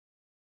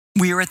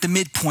We are at the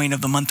midpoint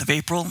of the month of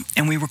April,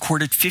 and we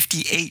recorded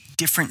 58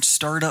 different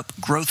startup,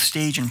 growth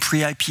stage, and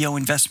pre-IPO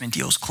investment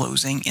deals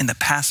closing in the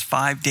past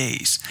 5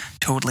 days,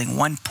 totaling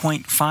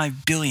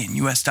 $1.5 billion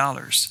US.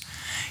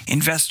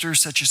 Investors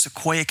such as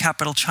Sequoia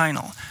Capital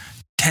China,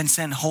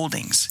 Tencent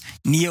Holdings,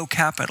 Neo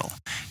Capital,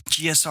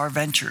 GSR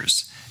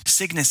Ventures,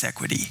 Cygnus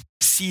Equity,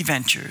 C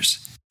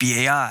Ventures,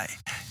 BAI,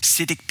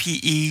 CITIC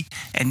PE,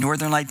 and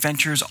Northern Light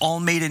Ventures all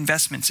made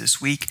investments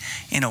this week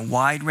in a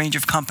wide range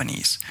of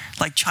companies,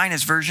 like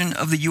China's version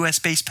of the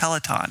US-based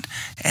Peloton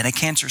and a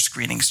cancer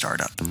screening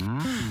startup.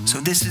 So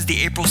this is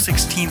the April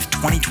 16th,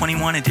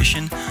 2021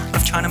 edition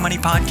of China Money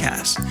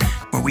Podcast,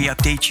 where we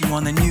update you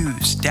on the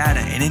news,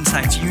 data, and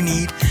insights you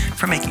need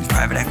for making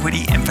private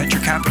equity and venture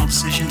capital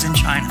decisions in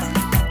China.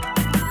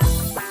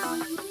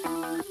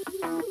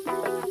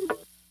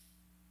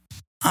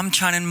 I'm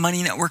China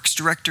Money Network's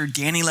director,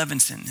 Danny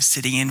Levinson,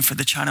 sitting in for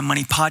the China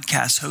Money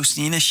Podcast host,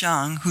 Nina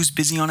Xiang, who's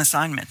busy on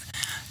assignment.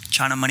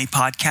 China Money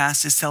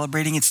Podcast is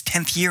celebrating its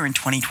 10th year in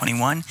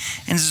 2021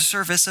 and is a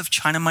service of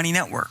China Money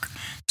Network,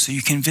 so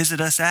you can visit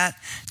us at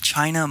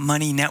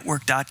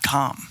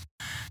ChinaMoneyNetwork.com.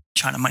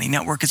 China Money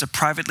Network is a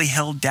privately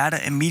held data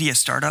and media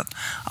startup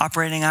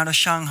operating out of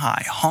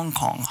Shanghai, Hong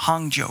Kong,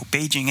 Hangzhou,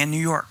 Beijing, and New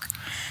York.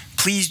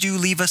 Please do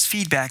leave us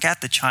feedback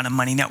at the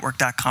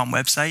ChinaMoneyNetwork.com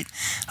website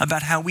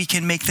about how we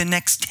can make the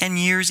next 10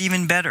 years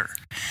even better.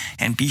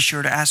 And be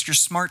sure to ask your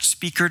smart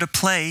speaker to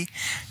play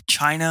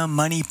China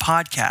Money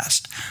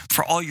Podcast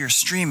for all your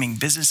streaming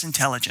business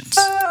intelligence.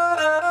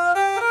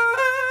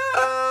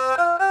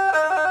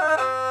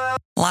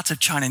 Lots of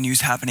China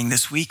news happening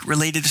this week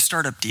related to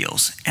startup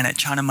deals, and at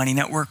China Money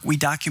Network, we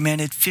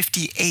documented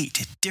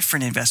 58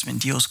 different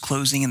investment deals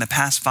closing in the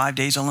past 5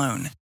 days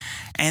alone.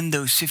 And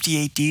those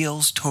 58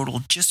 deals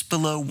totaled just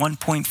below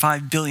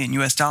 $1.5 billion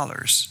US.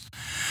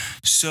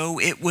 So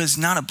it was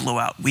not a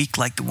blowout week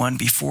like the one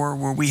before,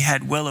 where we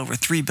had well over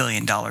 $3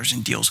 billion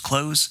in deals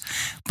close,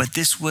 but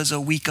this was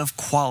a week of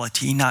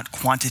quality, not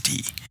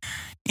quantity.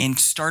 In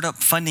startup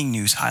funding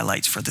news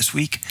highlights for this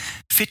week,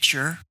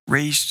 Fitcher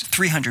raised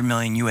 $300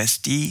 million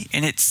USD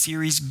in its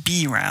Series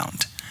B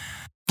round.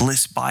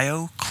 Bliss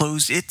Bio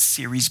closed its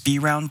Series B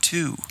round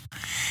too.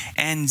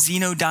 And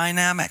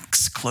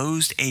Xenodynamics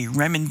closed a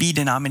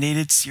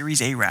renminbi-denominated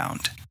Series A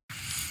round.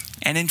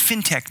 And in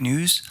fintech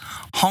news,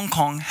 Hong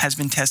Kong has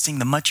been testing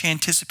the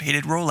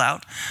much-anticipated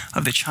rollout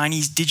of the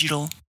Chinese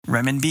digital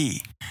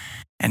renminbi.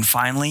 And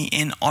finally,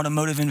 in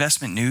automotive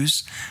investment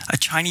news, a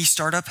Chinese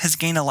startup has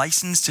gained a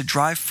license to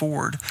drive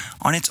forward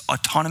on its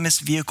autonomous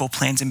vehicle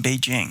plans in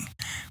Beijing.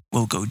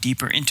 We'll go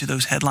deeper into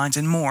those headlines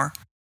and more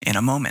in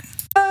a moment.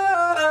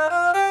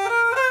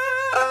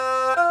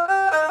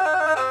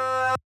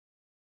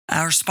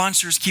 Our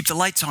sponsors keep the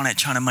lights on at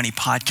China Money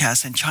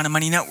Podcast and China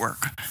Money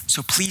Network,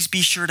 so please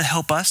be sure to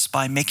help us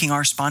by making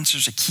our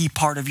sponsors a key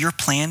part of your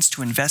plans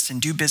to invest and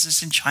do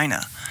business in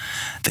China.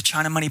 The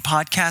China Money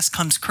Podcast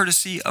comes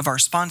courtesy of our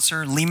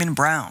sponsor, Lehman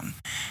Brown.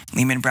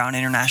 Lehman Brown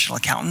International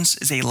Accountants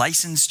is a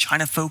licensed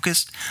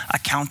China-focused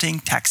accounting,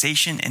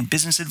 taxation, and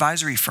business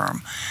advisory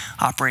firm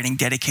operating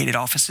dedicated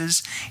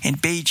offices in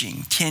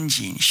Beijing,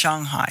 Tianjin,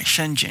 Shanghai,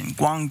 Shenzhen,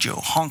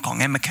 Guangzhou, Hong Kong,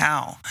 and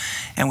Macau,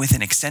 and with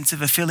an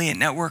extensive affiliate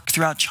network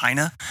throughout China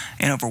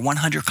and over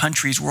 100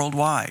 countries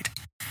worldwide.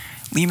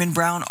 Lehman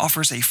Brown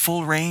offers a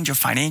full range of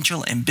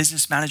financial and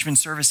business management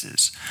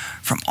services,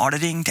 from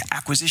auditing to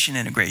acquisition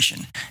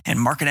integration and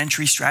market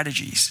entry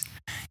strategies.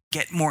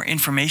 Get more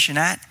information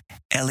at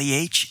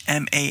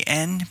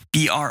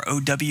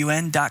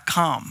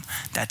LEHMANBROWN.com.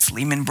 That's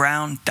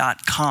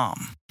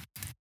LehmanBrown.com.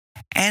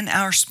 And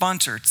our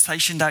sponsor,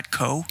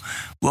 Caixin.co,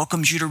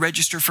 welcomes you to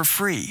register for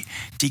free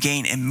to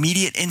gain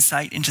immediate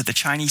insight into the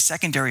Chinese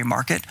secondary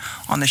market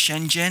on the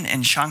Shenzhen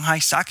and Shanghai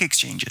stock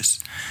exchanges.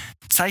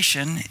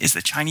 Caixin is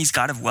the Chinese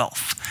god of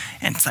wealth,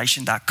 and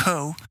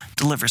Caixin.co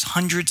delivers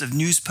hundreds of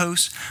news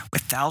posts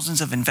with thousands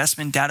of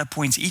investment data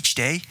points each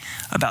day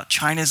about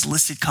China's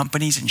listed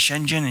companies in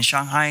Shenzhen and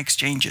Shanghai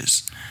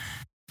exchanges.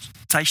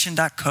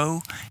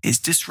 Caixin.co is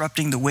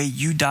disrupting the way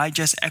you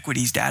digest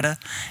equities data,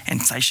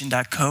 and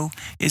Caixin.co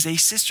is a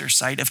sister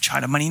site of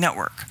China Money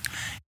Network.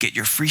 Get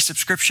your free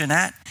subscription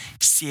at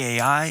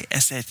caixin.co.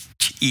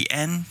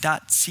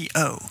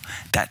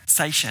 That's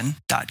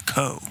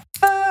Caixin.co.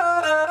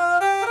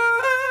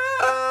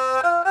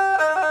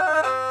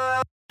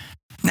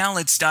 Now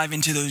let's dive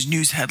into those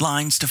news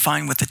headlines to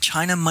find what the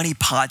China Money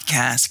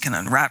Podcast can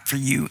unwrap for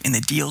you in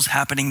the deals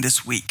happening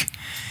this week.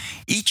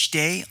 Each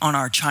day on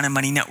our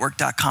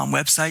ChinaMoneyNetwork.com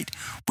website,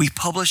 we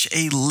publish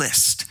a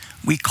list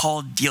we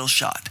call Deal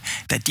Shot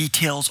that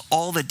details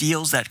all the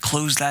deals that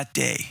close that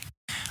day.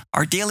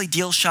 Our daily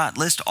Deal Shot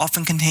list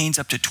often contains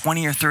up to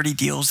 20 or 30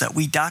 deals that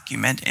we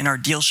document in our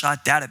Deal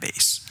Shot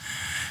database.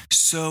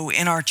 So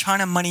in our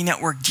China Money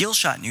Network Deal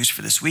Shot news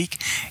for this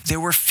week, there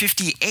were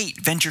 58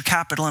 venture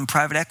capital and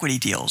private equity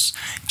deals,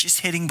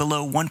 just hitting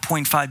below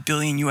 $1.5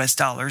 billion US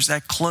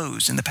that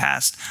closed in the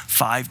past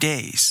 5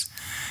 days.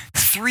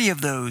 3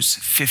 of those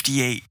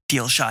 58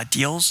 Deal Shot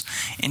deals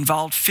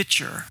involved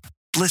Fitcher,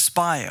 Bliss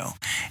Bio,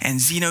 and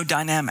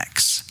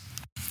Xenodynamics.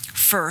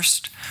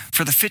 First,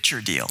 for the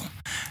Fitcher deal.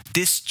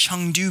 This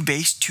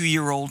Chengdu-based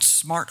 2-year-old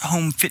smart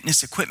home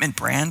fitness equipment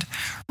brand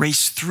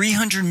raised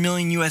 $300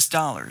 million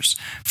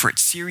for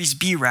its Series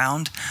B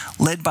round,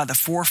 led by the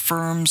four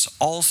firms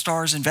All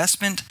Stars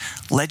Investment,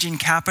 Legend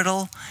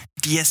Capital,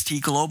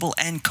 DST Global,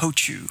 and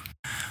Coatue.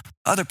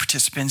 Other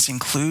participants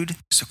include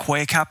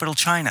Sequoia Capital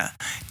China,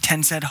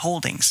 Tencent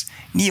Holdings,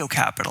 Neo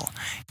Capital,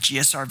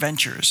 GSR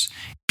Ventures,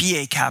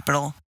 BA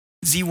Capital,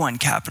 Z1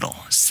 Capital,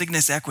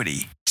 Cygnus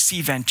Equity,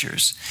 C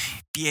Ventures,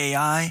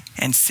 BAI,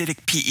 and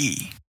CITIC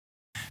PE.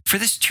 For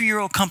this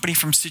 2-year-old company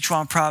from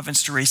Sichuan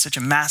province to raise such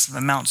a massive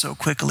amount so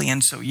quickly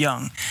and so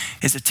young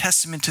is a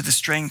testament to the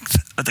strength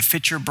of the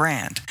Fitcher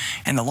brand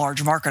and the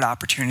large market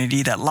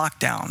opportunity that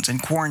lockdowns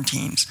and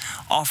quarantines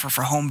offer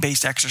for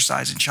home-based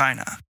exercise in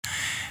China.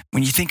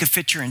 When you think of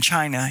Fitcher in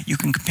China, you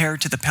can compare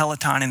it to the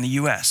Peloton in the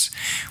US,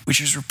 which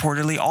has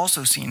reportedly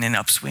also seen an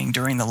upswing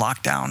during the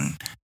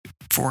lockdown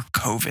for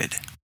COVID.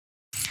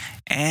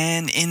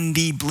 And in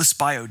the Bliss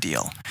Bio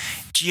deal,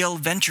 GL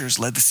Ventures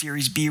led the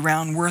Series B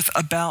round worth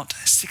about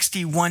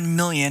 61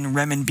 million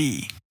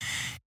renminbi.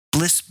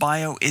 Bliss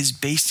Bio is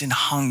based in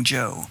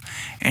Hangzhou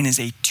and is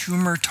a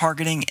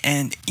tumor-targeting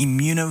and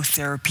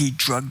immunotherapy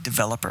drug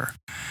developer.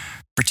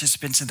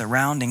 Participants in the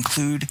round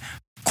include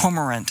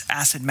Cormorant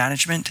Asset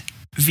Management,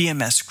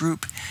 VMS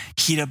Group,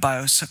 Hita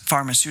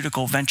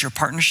Biopharmaceutical Venture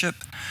Partnership,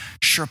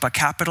 Sherpa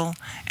Capital,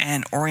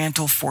 and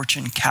Oriental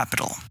Fortune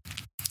Capital.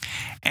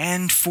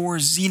 And for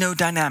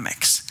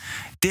Xenodynamics,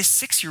 this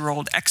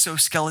 6-year-old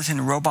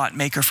exoskeleton robot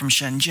maker from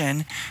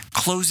Shenzhen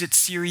closed its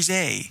Series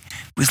A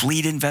with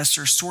lead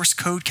investor Source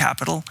Code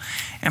Capital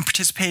and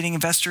participating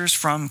investors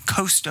from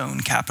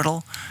CoStone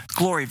Capital,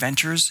 Glory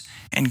Ventures,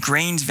 and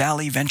Grains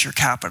Valley Venture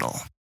Capital.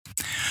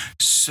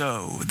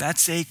 So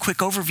that's a quick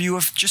overview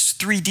of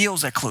just 3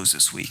 deals that closed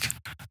this week.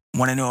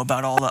 Want to know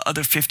about all the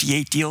other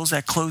 58 deals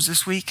that closed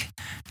this week?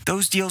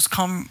 Those deals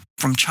come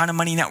from China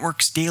Money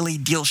Network's daily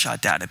DealShot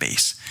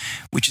database,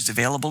 which is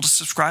available to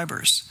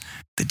subscribers.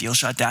 The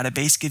DealShot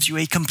database gives you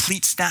a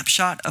complete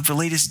snapshot of the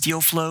latest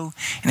deal flow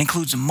and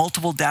includes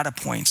multiple data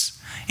points,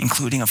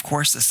 including, of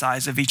course, the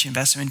size of each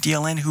investment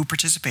deal and who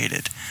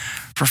participated.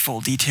 For full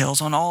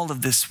details on all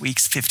of this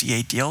week's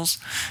 58 deals,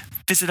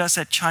 visit us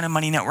at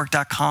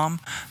ChinaMoneyNetwork.com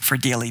for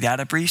daily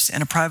data briefs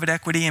and a private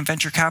equity and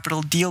venture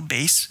capital deal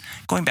base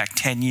going back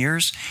 10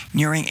 years,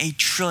 nearing $1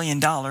 trillion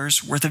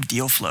worth of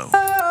deal flow.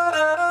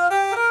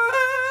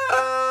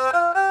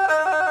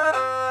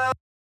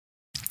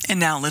 And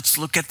now let's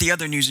look at the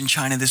other news in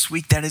China this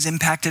week that has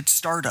impacted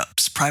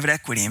startups, private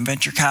equity, and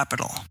venture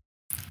capital.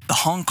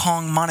 The Hong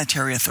Kong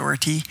Monetary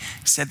Authority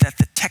said that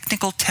the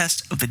technical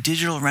test of the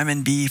digital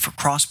renminbi for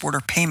cross-border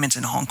payments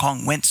in Hong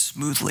Kong went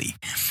smoothly.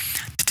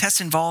 The test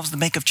involves the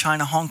Bank of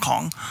China Hong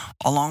Kong,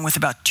 along with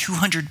about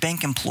 200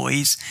 bank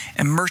employees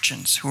and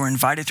merchants who are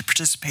invited to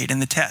participate in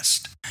the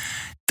test.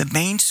 The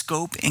main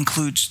scope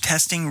includes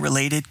testing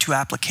related to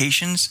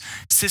applications,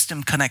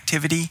 system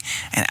connectivity,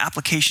 and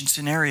application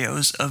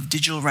scenarios of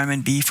digital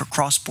renminbi for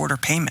cross-border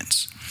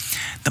payments.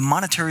 The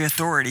Monetary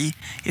Authority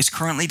is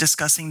currently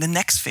discussing the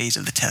next phase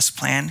of the test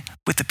plan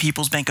with the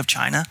People's Bank of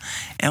China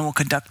and will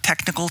conduct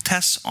technical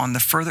tests on the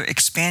further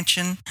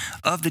expansion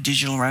of the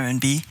digital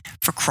renminbi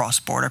for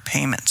cross-border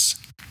payments.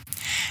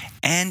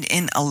 And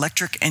in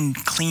electric and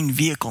clean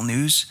vehicle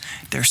news,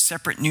 there's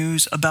separate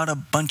news about a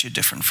bunch of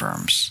different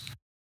firms.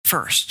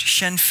 First,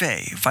 Shen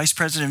Fei, vice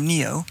president of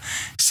NIO,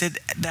 said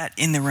that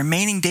in the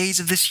remaining days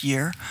of this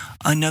year,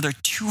 another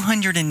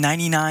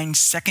 299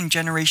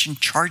 second-generation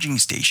charging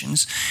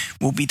stations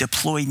will be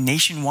deployed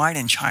nationwide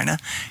in China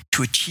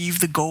to achieve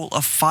the goal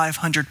of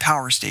 500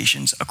 power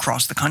stations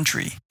across the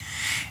country.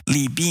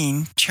 Li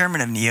Bin, chairman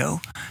of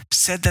NIO,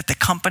 said that the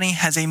company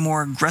has a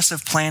more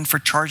aggressive plan for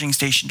charging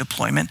station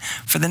deployment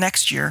for the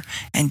next year,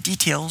 and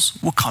details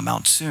will come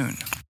out soon.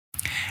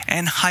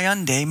 And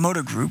Hyundai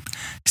Motor Group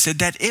said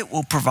that it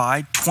will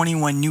provide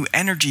 21 new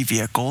energy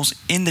vehicles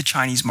in the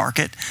Chinese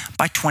market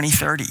by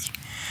 2030,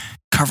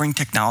 covering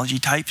technology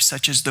types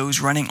such as those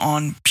running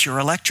on pure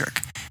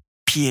electric,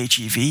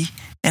 PHEV,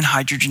 and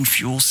hydrogen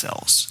fuel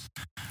cells.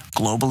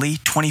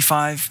 Globally,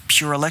 25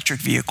 pure electric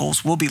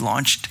vehicles will be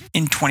launched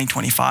in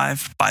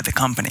 2025 by the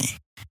company.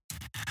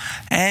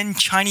 And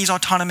Chinese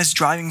autonomous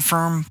driving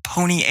firm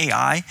Pony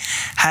AI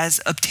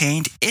has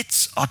obtained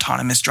its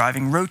autonomous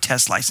driving road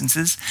test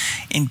licenses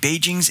in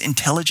Beijing's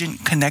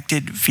Intelligent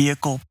Connected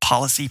Vehicle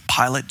Policy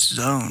Pilot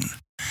Zone.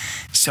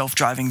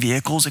 Self-driving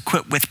vehicles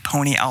equipped with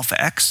Pony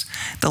Alpha X,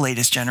 the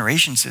latest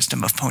generation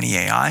system of Pony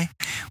AI,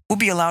 will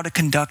be allowed to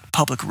conduct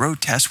public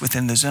road tests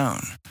within the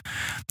zone.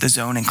 The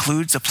zone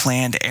includes a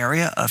planned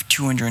area of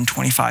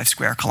 225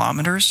 square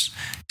kilometers,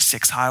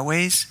 6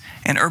 highways,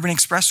 and urban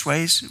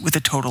expressways with a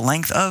total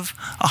length of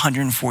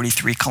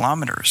 143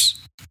 kilometers.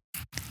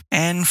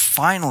 And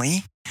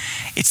finally,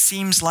 it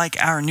seems like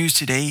our news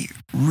today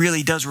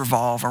really does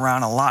revolve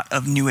around a lot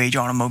of new age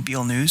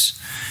automobile news.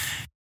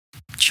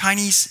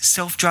 Chinese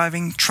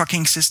self-driving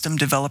trucking system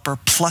developer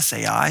Plus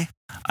AI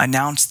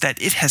announced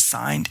that it has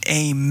signed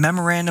a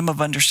memorandum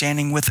of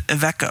understanding with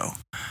Iveco,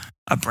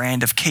 a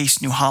brand of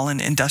Case New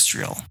Holland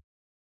Industrial.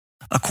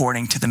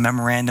 According to the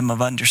Memorandum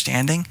of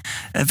Understanding,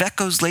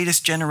 Iveco's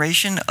latest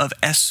generation of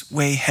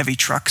S-Way heavy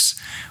trucks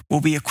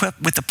will be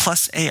equipped with the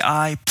Plus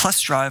AI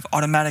Plus Drive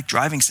automatic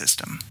driving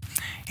system.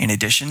 In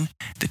addition,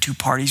 the two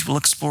parties will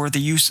explore the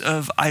use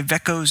of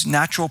Iveco's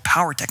natural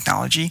power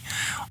technology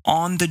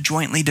on the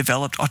jointly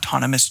developed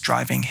autonomous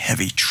driving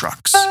heavy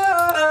trucks.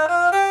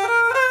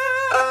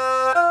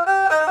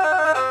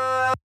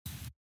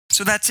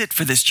 So that's it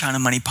for this China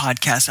Money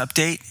Podcast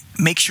update.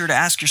 Make sure to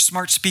ask your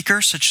smart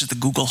speaker, such as the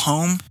Google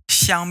Home,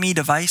 Xiaomi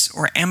device,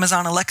 or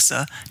Amazon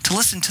Alexa, to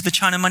listen to the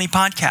China Money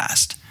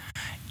Podcast.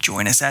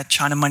 Join us at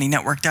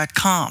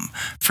ChinaMoneyNetwork.com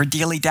for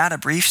daily data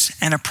briefs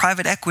and a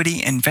private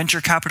equity and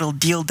venture capital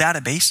deal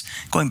database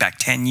going back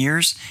 10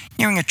 years,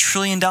 nearing $1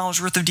 trillion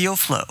worth of deal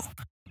flow.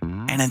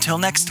 And until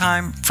next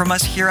time, from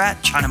us here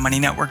at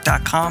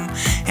ChinaMoneyNetwork.com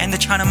and the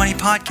China Money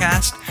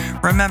Podcast,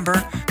 remember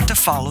to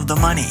follow the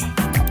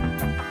money.